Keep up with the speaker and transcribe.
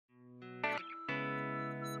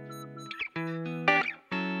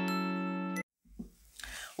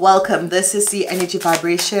Welcome. This is the energy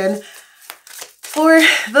vibration voor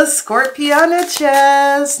de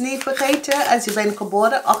Scorpionetjes. Niet vergeten, als je bent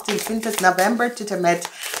geboren 28 november tot en met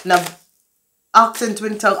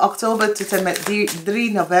 28 oktober tot en met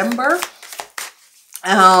 3 november.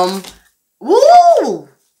 Woo!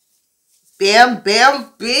 Bam,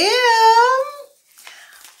 bam, bam.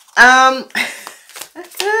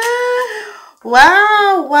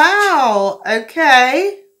 Wow, wow.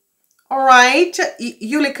 Okay. Alright.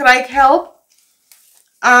 Jullie krijgen help.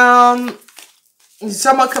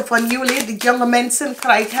 Sommige van jullie, de jonge mensen,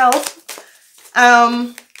 krijgen help.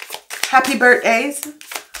 Happy birthdays.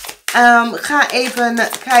 Ga even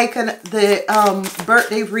kijken de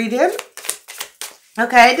birthday reading.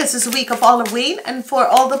 Okay, this is the week of Halloween, and for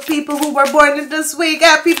all the people who were born in this week,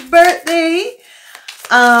 happy birthday.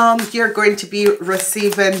 You're going to be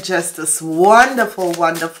receiving just this wonderful,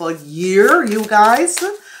 wonderful year, you guys.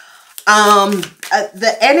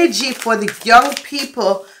 The energy for the young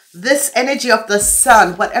people, this energy of the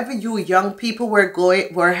sun, whatever you young people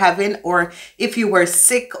were having, or if you were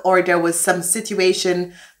sick or there was some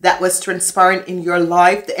situation that was transpiring in your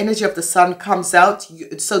life, the energy of the sun comes out.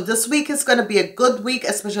 So this week is going to be a good week,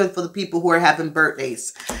 especially for the people who are having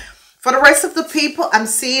birthdays. For the rest of the people, I'm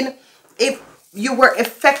seeing if you were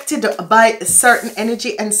affected by a certain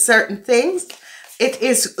energy and certain things, it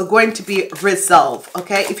is going to be resolved.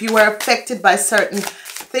 Okay, if you were affected by certain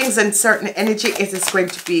things and certain energy, it is going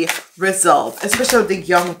to be resolved, especially the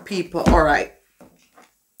young people. All right,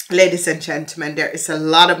 ladies and gentlemen, there is a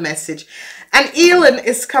lot of message, and healing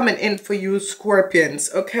is coming in for you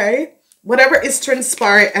Scorpions. Okay, whatever is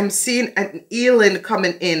transpiring, I'm seeing an healing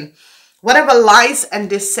coming in. Whatever lies and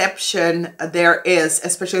deception there is,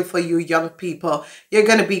 especially for you young people, you're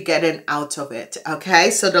going to be getting out of it.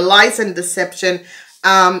 Okay, so the lies and deception,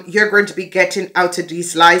 you're going to be getting out of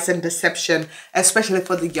these lies and deception, especially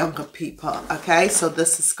for the younger people. Okay, so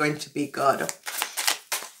this is going to be good.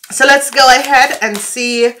 So let's go ahead and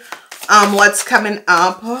see what's coming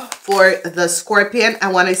up for the Scorpion.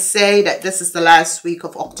 I want to say that this is the last week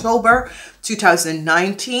of October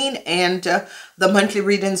 2019, and the monthly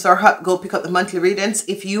readings are hot. Go pick up the monthly readings.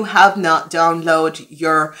 If you have not downloaded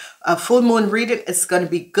your full moon reading, it's going to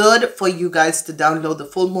be good for you guys to download the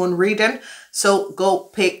full moon reading. So go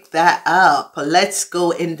pick that up. Let's go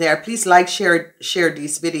in there. Please like, share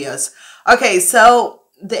these videos. Okay, so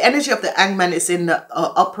the energy of the Hangman is in the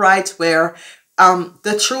upright, where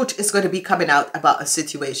the truth is going to be coming out about a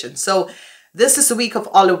situation. So this is the week of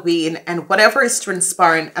Halloween, and whatever is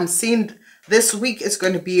transpiring, I'm seeing this week is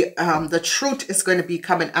going to be, the truth is going to be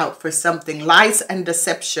coming out for something. Lies and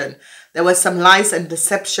deception. There was some lies and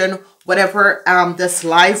deception, whatever this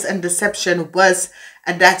lies and deception was,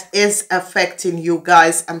 and that is affecting you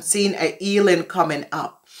guys. I'm seeing a healing coming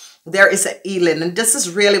up. There is a healing, and this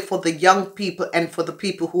is really for the young people and for the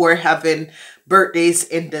people who are having birthdays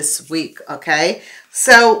in this week. Okay,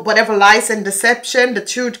 so whatever lies and deception, the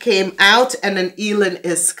truth came out, and an healing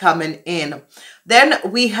is coming in. Then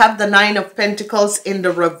we have the Nine of Pentacles in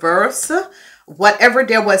the reverse. Whatever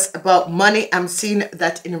there was about money, I'm seeing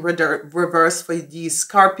that in reverse for the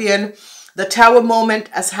Scorpion. The Tower moment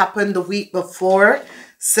has happened the week before.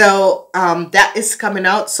 So that is coming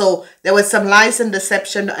out. So there was some lies and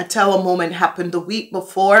deception. A Tower moment happened the week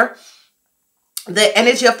before. The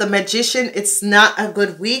energy of the Magician, it's not a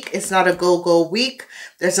good week. It's not a go-go week.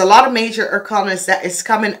 There's a lot of major arcanas that is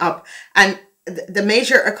coming up. And the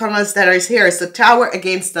major arcanas that is here is the Tower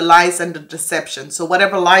against the lies and the deception. So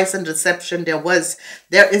whatever lies and deception there was,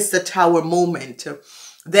 there is the Tower moment.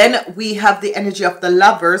 Then we have the energy of the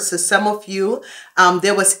Lovers. So some of you,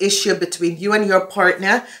 there was issue between you and your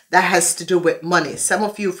partner that has to do with money. Some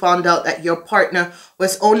of you found out that your partner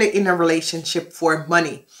was only in a relationship for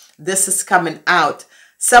money. This is coming out.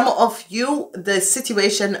 Some of you, the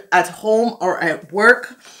situation at home or at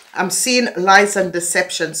work, I'm seeing lies and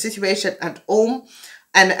deception. Situation at home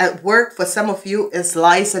and at work for some of you is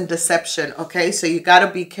lies and deception. Okay, so you got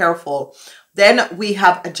to be careful. Then we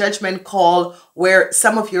have a judgment call, where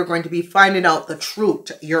some of you are going to be finding out the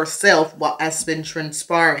truth yourself, what has been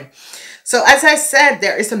transpiring. So as I said,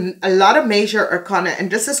 there is a lot of major arcana,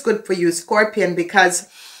 and this is good for you, Scorpion, because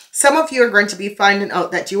some of you are going to be finding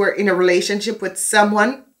out that you were in a relationship with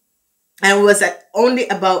someone and it was only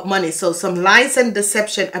about money. So some lies and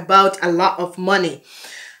deception about a lot of money.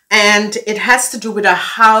 And it has to do with a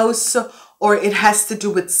house, or it has to do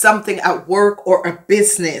with something at work or a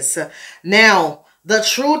business. Now, the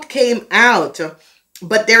truth came out,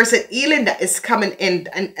 but there's a healing that is coming in.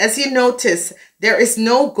 And as you notice, there is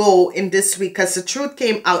no go in this week because the truth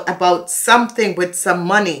came out about something with some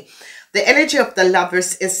money. The energy of the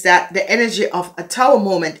Lovers is that the energy of a Tower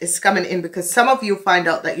moment is coming in, because some of you find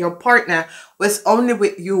out that your partner was only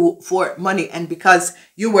with you for money and because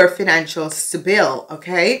you were financial stable,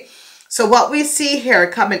 okay? So what we see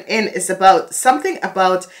here coming in is about something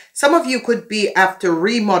about some of you could be after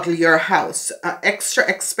remodel your house. Extra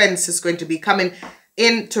expense is going to be coming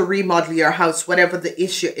in to remodel your house, whatever the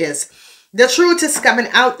issue is. The truth is coming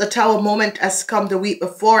out. The Tower moment has come the week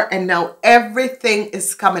before, and now everything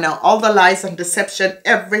is coming out. All the lies and deception,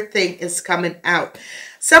 everything is coming out.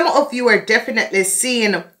 Some of you are definitely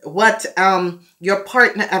seeing what your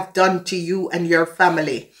partner have done to you and your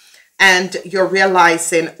family, and you're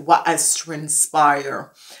realizing what has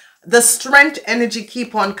transpired. The strength energy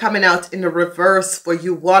keep on coming out in the reverse for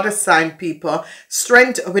you water sign people.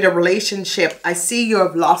 Strength with a relationship. I see you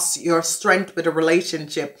have lost your strength with a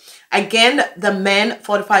relationship. Again, the men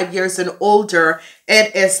 45 years and older,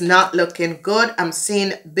 it is not looking good. I'm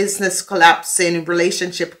seeing business collapsing,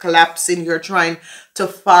 relationship collapsing. You're trying to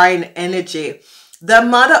find energy. The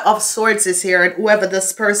Mother of Swords is here, and whoever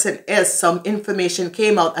this person is, some information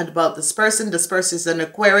came out about this person. This person is an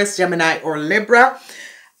Aquarius, Gemini, or Libra.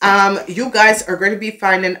 You guys are going to be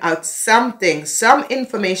finding out something. Some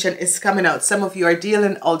information is coming out. Some of you are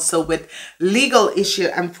dealing also with legal issue,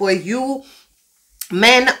 and for you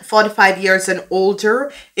men 45 years and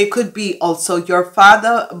older, it could be also your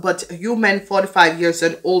father, but you men 45 years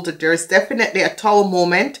and older, there's definitely a Tower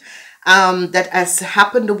moment that has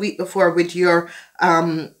happened the week before with your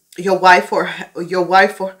wife or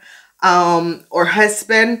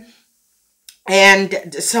husband,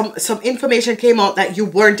 and some information came out that you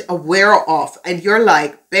weren't aware of, and you're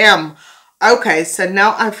like, bam, okay, so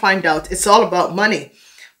now I find out it's all about money,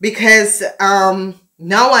 because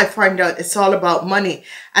now I find out it's all about money.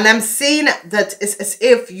 And I'm seeing that it's as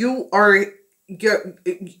if you are,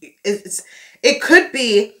 it could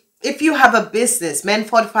be if you have a business, men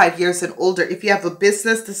 45 years and older, if you have a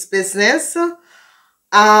business, this business,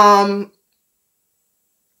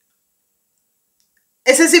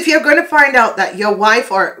 it's as if you're going to find out that your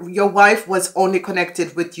wife was only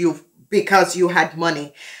connected with you because you had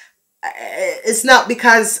money. It's not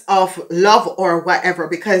because of love or whatever,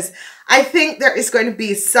 because I think there is going to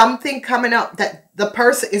be something coming up that the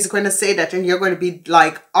person is going to say that, and you're going to be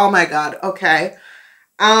like, oh my God, okay.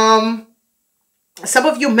 Some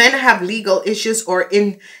of you men have legal issues or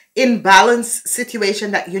imbalance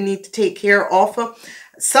situation that you need to take care of.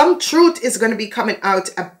 Some truth is going to be coming out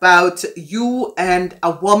about you and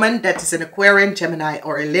a woman that is an Aquarian, Gemini,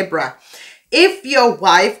 or a Libra. If your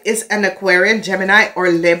wife is an Aquarian, Gemini, or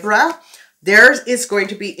Libra, there is going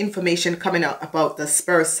to be information coming out about this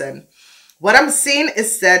person. What I'm seeing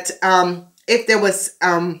is that if there was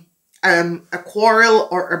a quarrel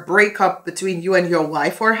or a breakup between you and your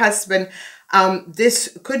wife or husband,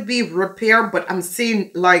 this could be repaired, but I'm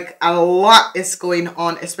seeing like a lot is going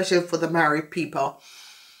on, especially for the married people.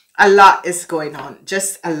 A lot is going on,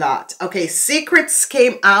 just a lot. Okay, secrets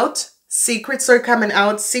came out. Secrets are coming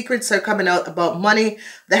out. Secrets are coming out about money.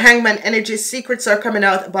 The Hangman energy, secrets are coming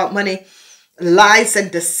out about money. Lies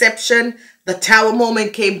and deception. The Tower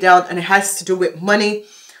moment came down, and it has to do with money.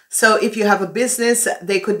 So if you have a business,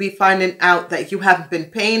 they could be finding out that you haven't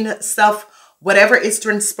been paying stuff. Whatever is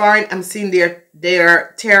transpiring, I'm seeing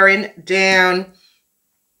they're tearing down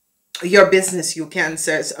your business, you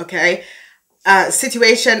Cancers, okay?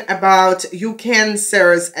 Situation about you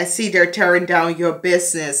Cancers, I see they're tearing down your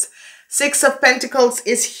business. Six of Pentacles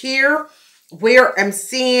is here, where I'm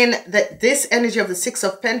seeing that this energy of the Six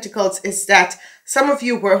of Pentacles is that some of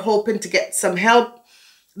you were hoping to get some help.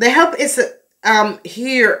 The help is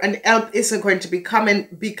here, and help isn't going to be coming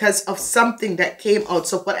because of something that came out.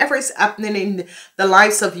 So whatever is happening in the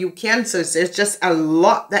lives of you Cancers, there's just a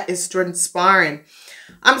lot that is transpiring.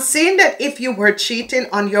 I'm seeing that if you were cheating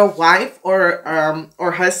on your wife or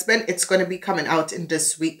husband, it's going to be coming out in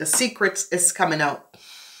this week. The secrets is coming out.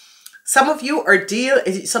 Some of you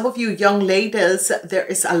some of you young ladies, there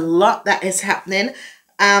is a lot that is happening.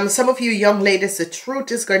 Some of you young ladies, the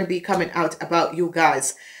truth is going to be coming out about you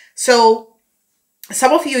guys. So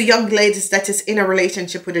some of you young ladies that is in a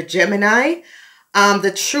relationship with a Gemini,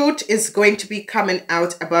 the truth is going to be coming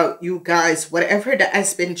out about you guys. Whatever that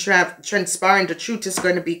has been transpiring, the truth is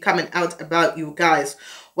going to be coming out about you guys.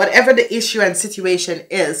 Whatever the issue and situation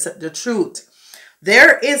is, the truth.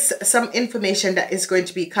 There is some information that is going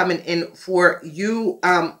to be coming in for you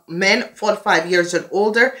men 45 years and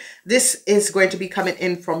older. This is going to be coming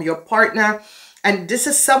in from your partner. And this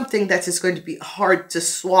is something that is going to be hard to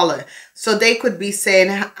swallow. So they could be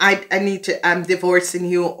saying, I'm divorcing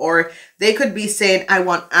you. Or they could be saying, I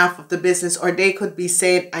want half of the business. Or they could be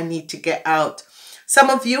saying, I need to get out. Some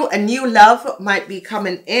of you, a new love might be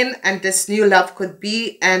coming in, and this new love could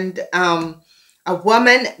be a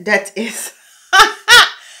woman that is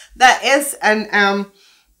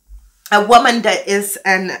a woman that is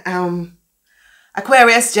an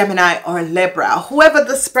Aquarius, Gemini, or Libra. Whoever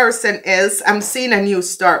this person is, I'm seeing a new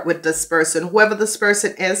start with this person. Whoever this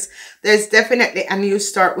person is, there's definitely a new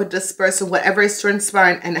start with this person, whatever is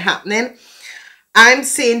transpiring and happening. I'm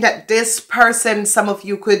seeing that this person, some of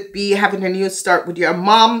you could be having a new start with your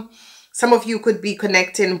mom. Some of you could be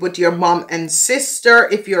connecting with your mom and sister.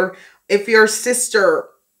 If your sister,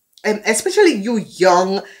 especially you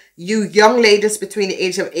young ladies between the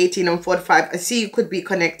age of 18 and 45, I see you could be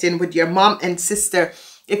connecting with your mom and sister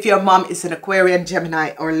if your mom is an Aquarian,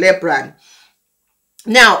 Gemini, or Libra.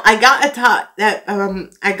 Now, I got a thought that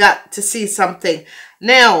I got to see something.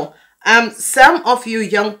 Now, some of you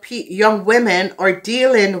young women are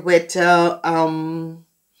dealing with a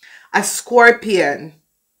Scorpion,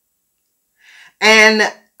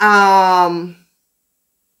 and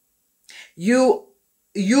you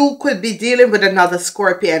could be dealing with another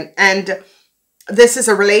Scorpion, and this is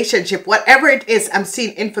a relationship. Whatever it is, I'm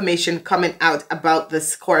seeing information coming out about the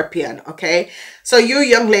Scorpion, okay? So you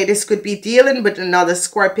young ladies could be dealing with another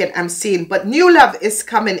Scorpion, I'm seeing, but new love is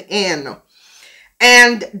coming in.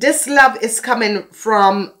 And this love is coming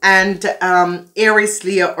from Aries,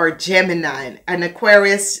 Leo, or Gemini, an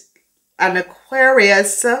Aquarius,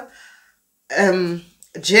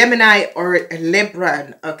 Gemini, or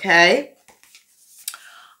Libra, okay?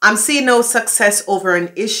 I'm seeing no success over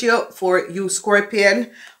an issue for you,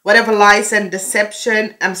 Scorpion. Whatever lies and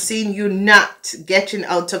deception, I'm seeing you not getting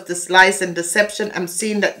out of this lies and deception. I'm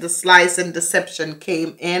seeing that this lies and deception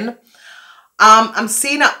came in. I'm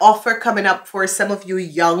seeing an offer coming up for some of you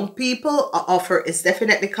young people. An offer is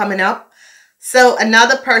definitely coming up. So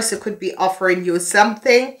another person could be offering you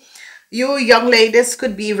something. You young ladies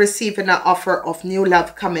could be receiving an offer of new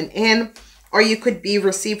love coming in. Or you could be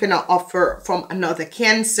receiving an offer from another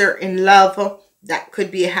Cancer in love. That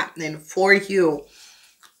could be happening for you.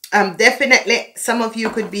 Definitely, some of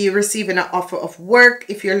you could be receiving an offer of work.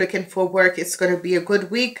 If you're looking for work, it's going to be a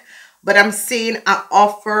good week. But I'm seeing an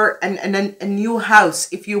offer and a new house.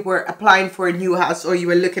 If you were applying for a new house or you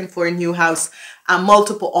were looking for a new house,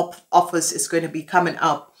 multiple offers is going to be coming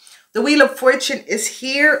up. The Wheel of Fortune is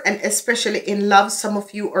here, and especially in love, some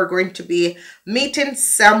of you are going to be meeting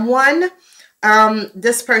someone.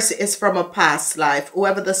 This person is from a past life.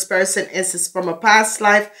 Whoever this person is from a past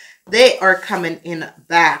life. They are coming in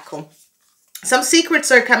back. Some secrets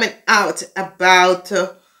are coming out about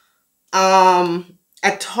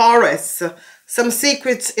a Taurus. Some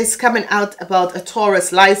secrets is coming out about a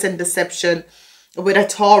Taurus, lies and deception with a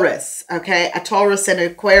Taurus, okay? A Taurus and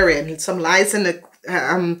an Aquarian. Some lies and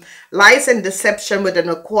deception with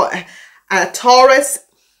a Taurus.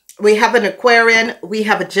 We have an Aquarian, we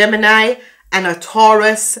have a Gemini, and a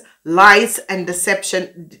Taurus, lies and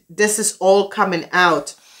deception. This is all coming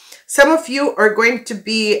out. Some of you are going to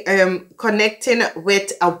be connecting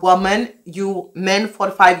with a woman. You men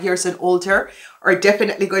 45 years and older are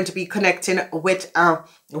definitely going to be connecting with a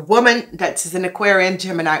woman that is an Aquarian,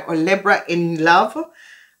 Gemini, or Libra in love.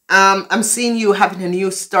 I'm seeing you having a new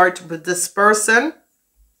start with this person.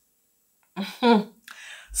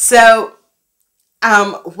 So,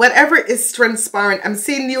 whatever is transpiring, I'm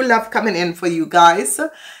seeing new love coming in for you guys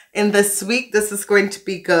in this week. This is going to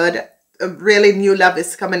be good. Really new love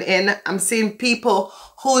is coming in. I'm seeing people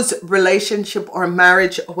whose relationship or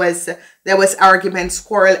marriage there was arguments,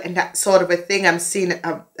 quarrel, and that sort of a thing. I'm seeing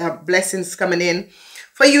blessings coming in.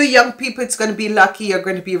 For you young people, it's going to be lucky. You're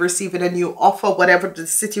going to be receiving a new offer, whatever the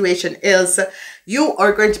situation is. You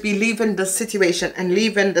are going to be leaving the situation and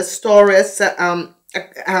leaving the Taurus,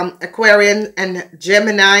 Aquarian, and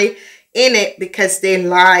Gemini in it because they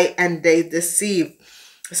lie and they deceive.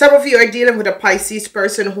 Some of you are dealing with a Pisces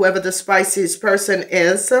person. Whoever this Pisces person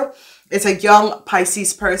is, it's a young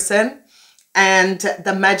Pisces person. And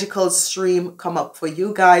the magical stream come up for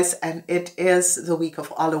you guys. And it is the week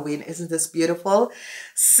of Halloween. Isn't this beautiful?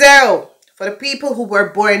 So, for the people who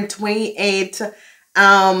were born 28,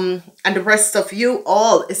 and the rest of you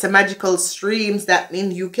all, it's a magical streams. That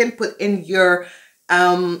means you can put in your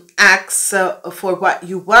acts for what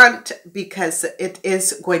you want, because it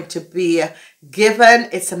is going to be given.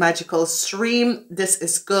 It's a magical stream. This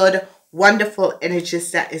is good, wonderful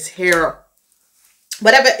energies that is here.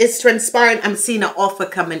 Whatever is transpiring, I'm seeing an offer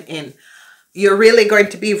coming in. You're really going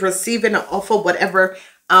to be receiving an offer, whatever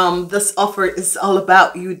This offer is all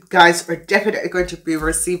about. You guys are definitely going to be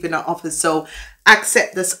receiving an offer, so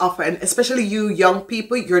accept this offer. And especially you young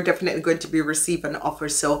people, you're definitely going to be receiving an offer,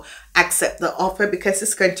 so accept the offer because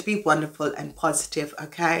it's going to be wonderful and positive.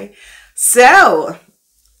 Okay, so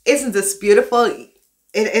isn't this beautiful?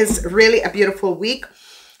 It is really a beautiful week.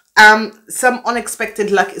 Some unexpected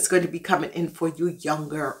luck is going to be coming in for you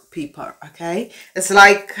younger people. Okay, it's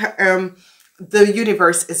like the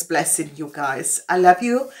universe is blessing you guys. I love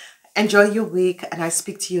you. Enjoy your week, and I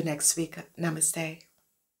speak to you next week. Namaste.